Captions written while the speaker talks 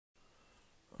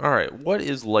Alright, what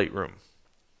is Lightroom?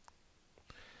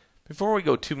 Before we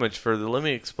go too much further, let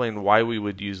me explain why we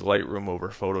would use Lightroom over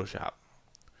Photoshop.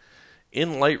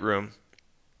 In Lightroom,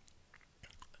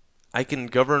 I can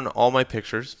govern all my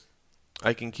pictures.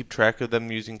 I can keep track of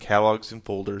them using catalogs and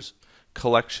folders,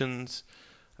 collections.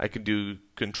 I can do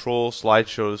control,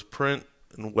 slideshows, print,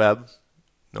 and web.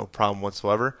 No problem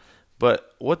whatsoever.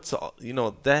 But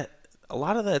that a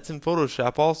lot of that's in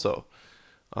Photoshop also.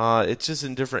 It's just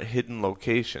in different hidden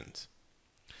locations.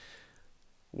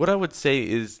 What I would say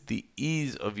is the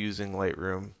ease of using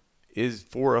Lightroom is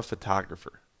for a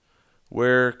photographer,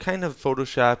 where kind of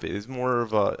Photoshop is more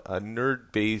of a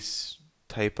nerd based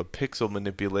type of pixel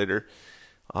manipulator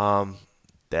um,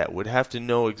 that would have to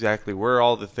know exactly where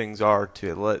all the things are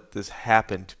to let this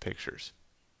happen to pictures.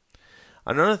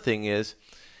 Another thing is,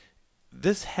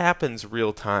 this happens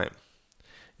real time.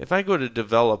 If I go to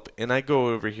develop and I go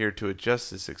over here to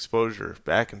adjust this exposure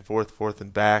back and forth, forth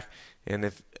and back, and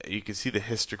if you can see the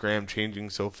histogram changing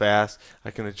so fast,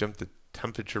 I can adjust the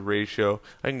temperature ratio.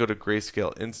 I can go to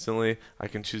grayscale instantly. I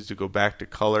can choose to go back to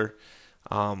color.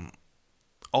 Um,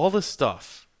 all the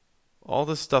stuff, all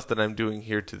the stuff that I'm doing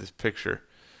here to this picture,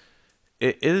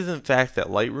 it is in fact that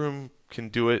Lightroom can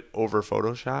do it over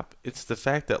Photoshop. It's the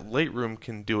fact that Lightroom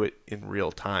can do it in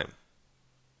real time.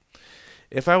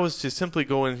 If I was to simply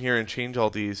go in here and change all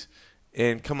these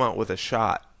and come out with a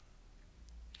shot,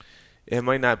 it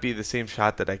might not be the same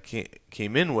shot that I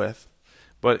came in with,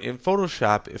 but in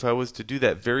Photoshop, if I was to do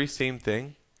that very same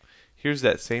thing, here's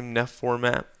that same NEF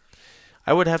format,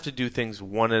 I would have to do things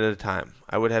one at a time.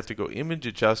 I would have to go image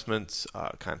adjustments,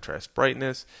 contrast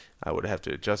brightness. I would have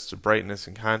to adjust the brightness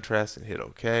and contrast and hit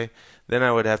OK. Then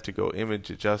I would have to go image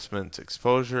adjustments,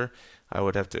 exposure. I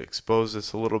would have to expose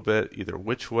this a little bit, either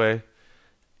which way.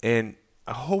 And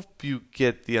I hope you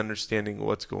get the understanding of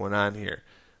what's going on here.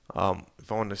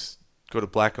 If I want to go to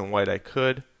black and white, I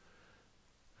could.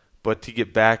 But to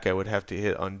get back, I would have to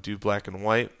hit undo black and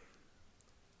white.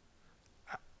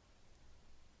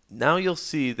 Now you'll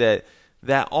see that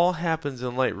that all happens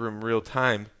in Lightroom real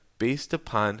time based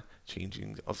upon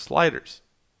changing of sliders.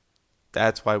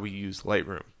 That's why we use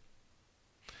Lightroom.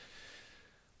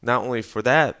 Not only for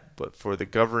that, but for the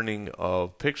governing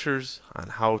of pictures, on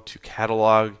how to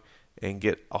catalog and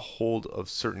get a hold of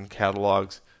certain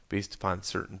catalogs based upon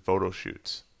certain photo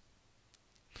shoots.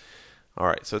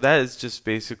 Alright, so that is just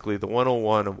basically the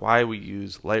 101 of why we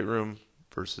use Lightroom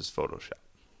versus Photoshop.